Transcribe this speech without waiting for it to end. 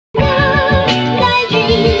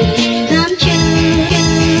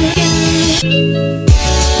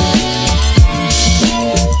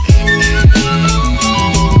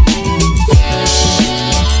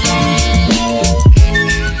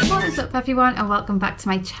everyone and welcome back to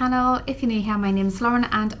my channel. If you're new here, my name is Lauren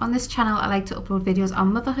and on this channel I like to upload videos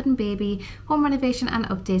on motherhood and baby, home renovation and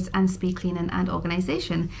updates and speed cleaning and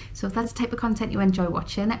organisation. So if that's the type of content you enjoy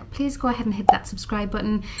watching, please go ahead and hit that subscribe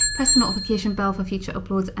button, press the notification bell for future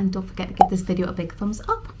uploads and don't forget to give this video a big thumbs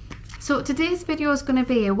up. So today's video is going to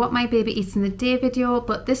be a what my baby eats in the day video,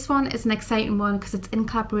 but this one is an exciting one because it's in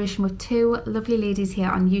collaboration with two lovely ladies here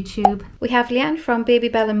on YouTube. We have Leane from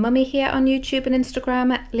Babybel and Mummy here on YouTube and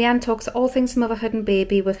Instagram. Leane talks all things motherhood and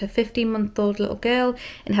baby with her 15-month-old little girl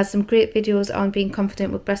and has some great videos on being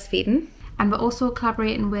confident with breastfeeding. And we're also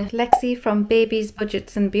collaborating with Lexi from Babies,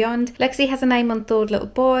 Budgets and Beyond. Lexi has a 9-month-old little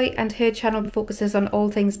boy and her channel focuses on all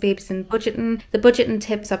things babies and budgeting. The budgeting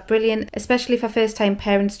tips are brilliant, especially for first-time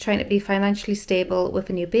parents trying to be financially stable with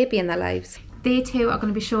a new baby in their lives. They too are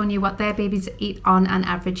going to be showing you what their babies eat on an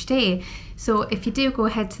average day. So if you do go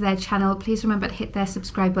ahead to their channel, please remember to hit their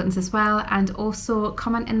subscribe buttons as well and also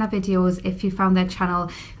comment in their videos if you found their channel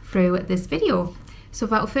through this video. So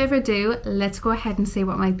without further ado, let's go ahead and see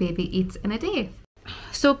what my baby eats in a day.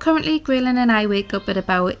 So currently Graylin and I wake up at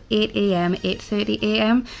about 8 AM, 8:30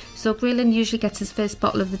 AM. So Graylin usually gets his first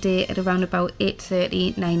bottle of the day at around about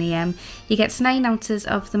 8:30, 9 AM. He gets 9 ounces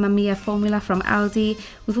of the Mamiya formula from Aldi.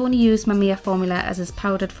 We've only used Mamiya formula as his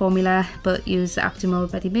powdered formula, but use the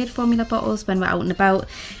optimal ready-made formula bottles when we're out and about.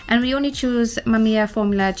 And we only choose Mamiya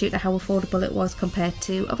formula due to how affordable it was compared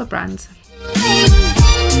to other brands.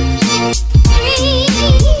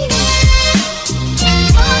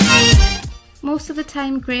 Most of the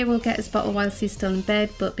time Gray will get his bottle whilst he's still in bed,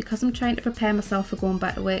 but because I'm trying to prepare myself for going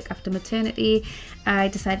back to work after maternity, I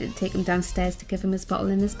decided to take him downstairs to give him his bottle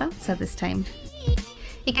in his bouncer this time.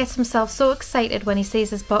 He gets himself so excited when he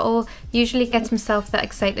sees his bottle, usually gets himself that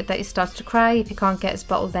excited that he starts to cry if he can't get his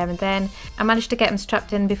bottle there and then. I managed to get him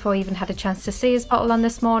strapped in before he even had a chance to see his bottle on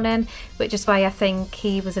this morning, which is why I think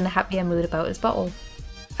he was in a happier mood about his bottle.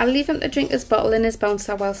 I'll leave him to drink his bottle in his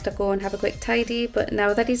bouncer whilst I go and have a quick tidy, but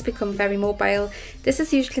now that he's become very mobile, this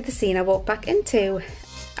is usually the scene I walk back into.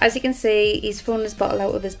 As you can see, he's thrown his bottle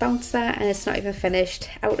out of his bouncer and it's not even finished.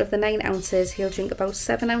 Out of the 9 ounces, he'll drink about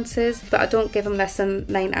 7 ounces, but I don't give him less than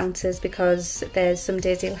 9 ounces because there's some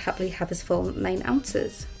days he'll happily have his full 9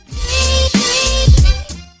 ounces.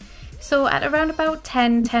 So at around about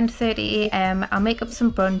 10:30 AM, I'll make up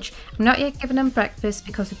some brunch. I'm not yet giving him breakfast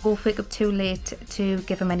because we both wake up too late to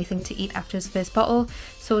give him anything to eat after his first bottle.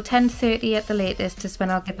 So 10:30 at the latest is when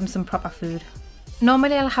I'll give him some proper food.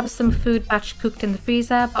 Normally I'll have some food batch cooked in the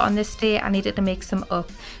freezer, but on this day I needed to make some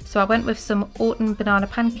up. So I went with some oat and banana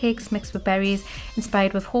pancakes mixed with berries,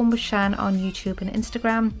 inspired with Home with Shan on YouTube and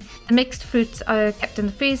Instagram. The mixed fruits are kept in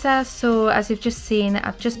the freezer, so as you've just seen,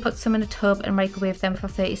 I've just put some in a tub and microwaved them for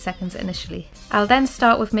 30 seconds initially. I'll then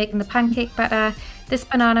start with making the pancake batter. This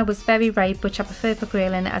banana was very ripe, which I prefer for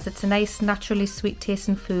Graylin as it's a nice naturally sweet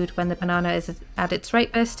tasting food when the banana is at its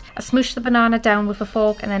ripest. I smoosh the banana down with a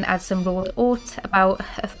fork and then add some rolled oats, about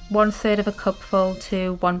 1/3 of a cupful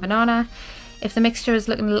to 1 banana. If the mixture is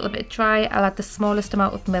looking a little bit dry, I'll add the smallest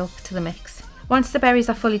amount of milk to the mix. Once the berries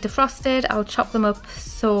are fully defrosted, I'll chop them up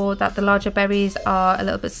so that the larger berries are a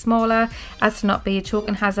little bit smaller as to not be a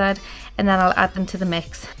choking hazard, and then I'll add them to the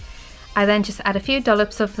mix. I then just add a few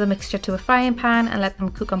dollops of the mixture to a frying pan and let them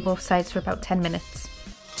cook on both sides for about 10 minutes.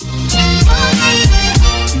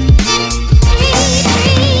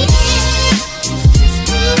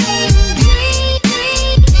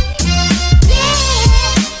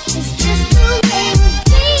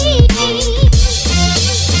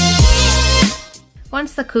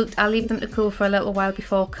 Once they're cooked, I'll leave them to cool for a little while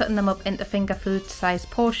before cutting them up into finger food sized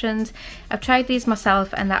portions. I've tried these myself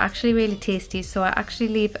and they're actually really tasty, so I actually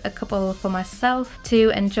leave a couple for myself to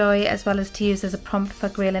enjoy as well as to use as a prompt for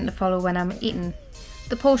Graylin to follow when I'm eating.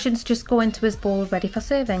 The portions just go into his bowl ready for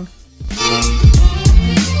serving.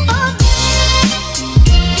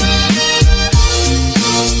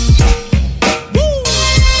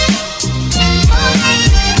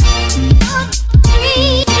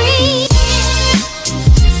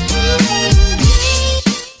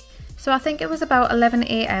 So I think it was about 11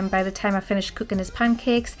 AM by the time I finished cooking his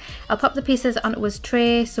pancakes. I'll pop the pieces onto his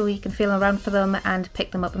tray so he can feel around for them and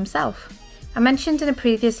pick them up himself. I mentioned in a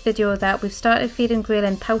previous video that we've started feeding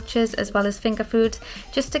Graylin pouches as well as finger foods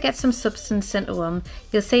just to get some substance into him.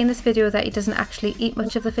 You'll see in this video that he doesn't actually eat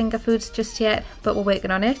much of the finger foods just yet, but we're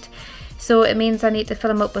working on it. So it means I need to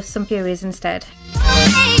fill him up with some purees instead.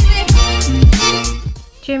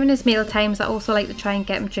 During his meal times, I also like to try and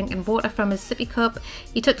get him drinking water from his sippy cup.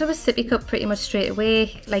 He took to his sippy cup pretty much straight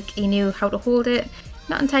away, like he knew how to hold it.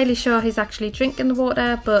 Not entirely sure he's actually drinking the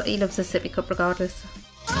water, but he loves his sippy cup regardless.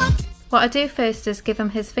 What I do first is give him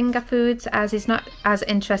his finger foods, as he's not as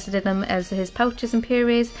interested in them as his pouches and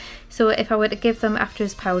purees, so if I were to give them after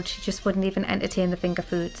his pouch he just wouldn't even entertain the finger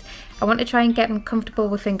foods. I want to try and get him comfortable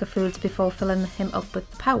with finger foods before filling him up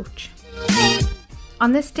with the pouch.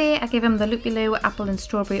 On this day I gave him the Lupilou apple and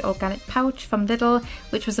strawberry organic pouch from Lidl,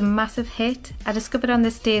 which was a massive hit. I discovered on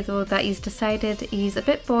this day though that he's decided he's a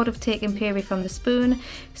bit bored of taking puree from the spoon,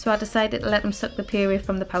 so I decided to let him suck the puree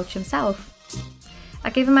from the pouch himself. I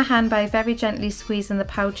gave him a hand by very gently squeezing the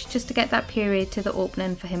pouch just to get that puree to the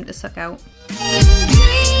opening for him to suck out.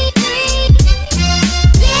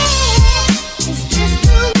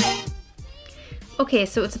 Okay,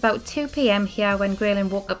 so it's about 2 PM here when Graylin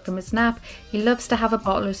woke up from his nap. He loves to have a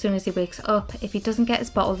bottle as soon as he wakes up. If he doesn't get his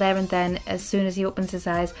bottle there and then, as soon as he opens his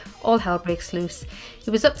eyes, all hell breaks loose. He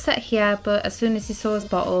was upset here, but as soon as he saw his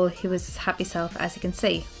bottle, he was his happy self, as you can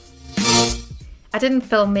see. I didn't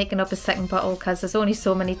film making up his second bottle because there's only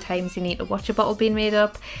so many times you need to watch a bottle being made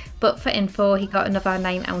up, but for info he got another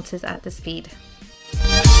 9 ounces at this feed.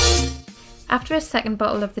 After his second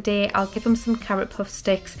bottle of the day, I'll give him some carrot puff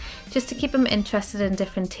sticks just to keep him interested in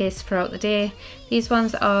different tastes throughout the day. These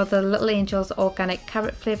ones are the Little Angels organic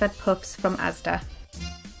carrot flavoured puffs from Asda.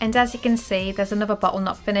 And as you can see, there's another bottle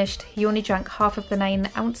not finished. He only drank half of the 9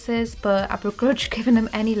 ounces, but I begrudge giving him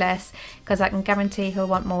any less because I can guarantee he'll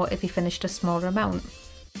want more if he finished a smaller amount.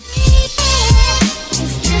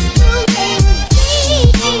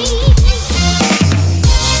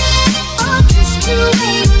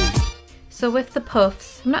 So with the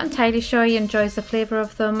puffs, I'm not entirely sure he enjoys the flavour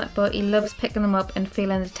of them, but he loves picking them up and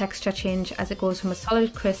feeling the texture change as it goes from a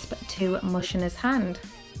solid crisp to mush in his hand.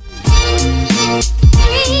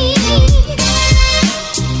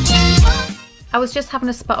 I was just having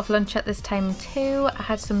a spot of lunch at this time too. I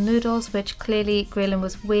had some noodles, which clearly Graylin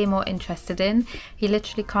was way more interested in. He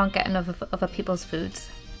literally can't get enough of other people's foods.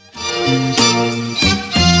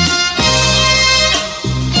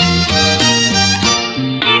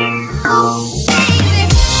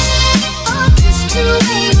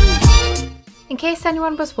 In case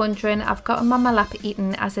anyone was wondering, I've got him on my lap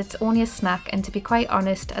eating as it's only a snack, and to be quite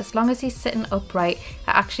honest, as long as he's sitting upright,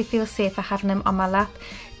 I actually feel safer having him on my lap,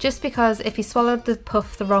 just because if he swallowed the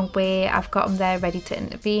puff the wrong way, I've got him there ready to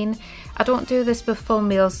intervene. I don't do this with full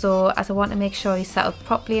meals though, as I want to make sure he's settled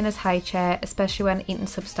properly in his high chair, especially when eating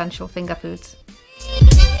substantial finger foods.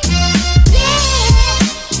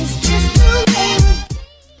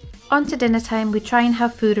 On to dinner time. We try and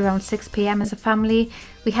have food around 6 PM as a family.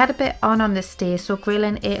 We had a bit on this day, so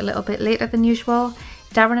Graylin ate a little bit later than usual.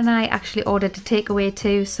 Darren and I actually ordered a takeaway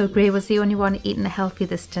too, so Gray was the only one eating healthy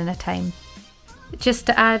this dinner time. Just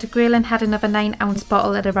to add, Graylin had another 9 ounce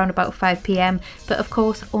bottle at around about 5 PM, but of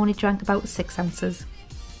course only drank about 6 ounces.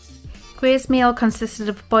 Gray's meal consisted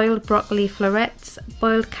of boiled broccoli florets,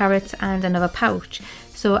 boiled carrots and another pouch.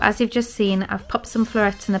 So as you've just seen, I've popped some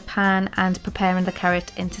florets in a pan and preparing the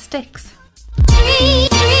carrot into sticks.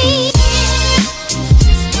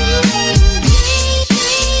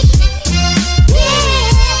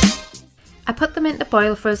 I put them into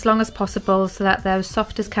boil for as long as possible so that they're as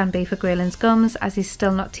soft as can be for Graylin's gums, as he's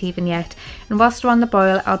still not teething yet, and whilst they're on the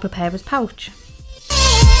boil I'll prepare his pouch.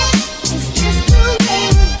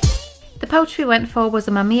 The pouch we went for was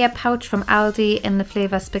a Mamia pouch from Aldi in the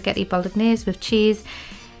flavour spaghetti bolognese with cheese.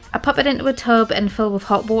 I pop it into a tub and fill with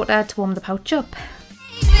hot water to warm the pouch up.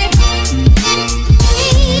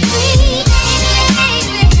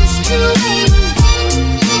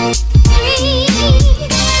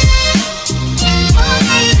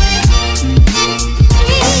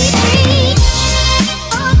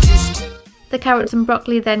 The carrots and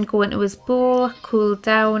broccoli then go into his bowl, cooled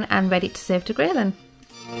down and ready to serve to Graylin.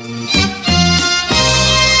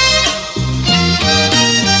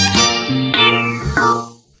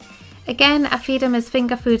 Again, I feed him his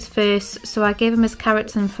finger foods first, so I gave him his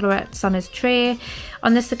carrots and florets on his tray.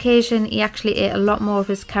 On this occasion, he actually ate a lot more of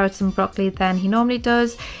his carrots and broccoli than he normally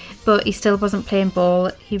does, but he still wasn't playing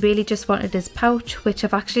ball. He really just wanted his pouch, which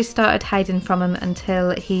I've actually started hiding from him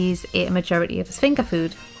until he's ate a majority of his finger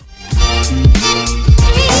food.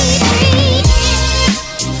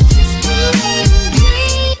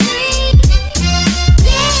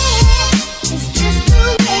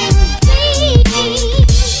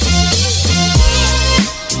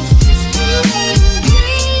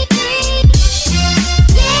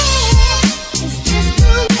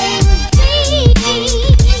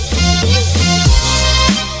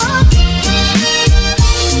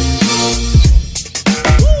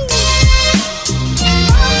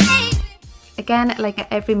 again, like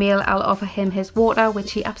every meal, I'll offer him his water,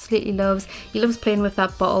 which he absolutely loves. He loves playing with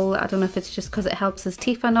that bottle. I don't know if it's just because it helps his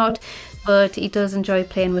teeth or not, but he does enjoy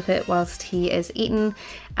playing with it whilst he is eating,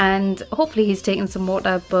 and hopefully he's taking some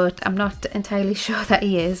water, but I'm not entirely sure that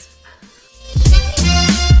he is.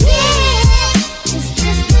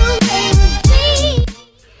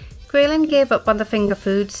 Graylin gave up on the finger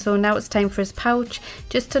food, so now it's time for his pouch.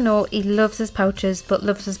 Just to note, he loves his pouches but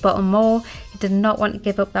loves his bottle more. He did not want to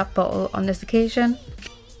give up that bottle on this occasion.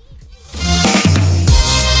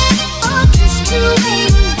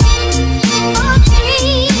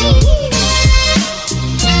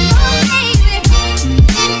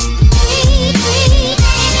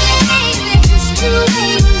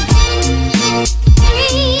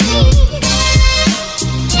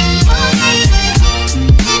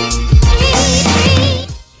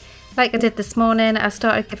 Like I did this morning, I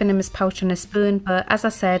started giving him his pouch and a spoon, but as I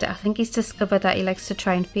said, I think he's discovered that he likes to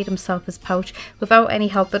try and feed himself his pouch without any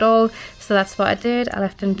help at all, so that's what I did. I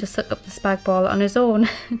left him to suck up the spag ball on his own.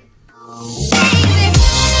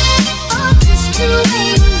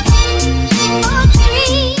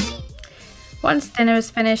 Once dinner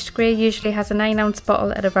is finished, Gray usually has a 9-ounce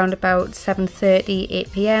bottle at around about 7:30,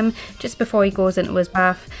 8 p.m, just before he goes into his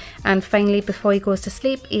bath, and finally before he goes to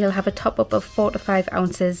sleep he'll have a top up of 4 to 5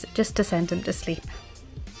 ounces just to send him to sleep.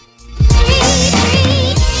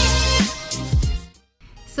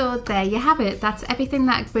 So there you have it. That's everything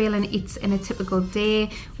that Graylin eats in a typical day.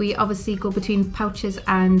 We obviously go between pouches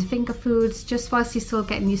and finger foods. Just whilst he's still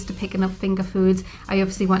getting used to picking up finger foods, I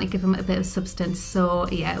obviously want to give him a bit of substance. So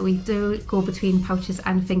yeah, we do go between pouches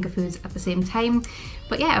and finger foods at the same time.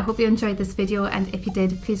 But yeah, I hope you enjoyed this video, and if you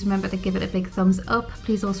did, please remember to give it a big thumbs up.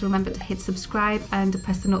 Please also remember to hit subscribe and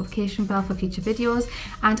press the notification bell for future videos,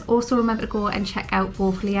 and also remember to go and check out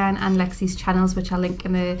both Leane and Lexi's channels, which I'll link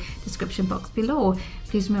in the description box below.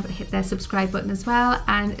 Please remember to hit their subscribe button as well,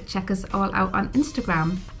 and check us all out on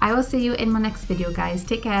Instagram. I will see you in my next video, guys.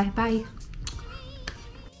 Take care. Bye.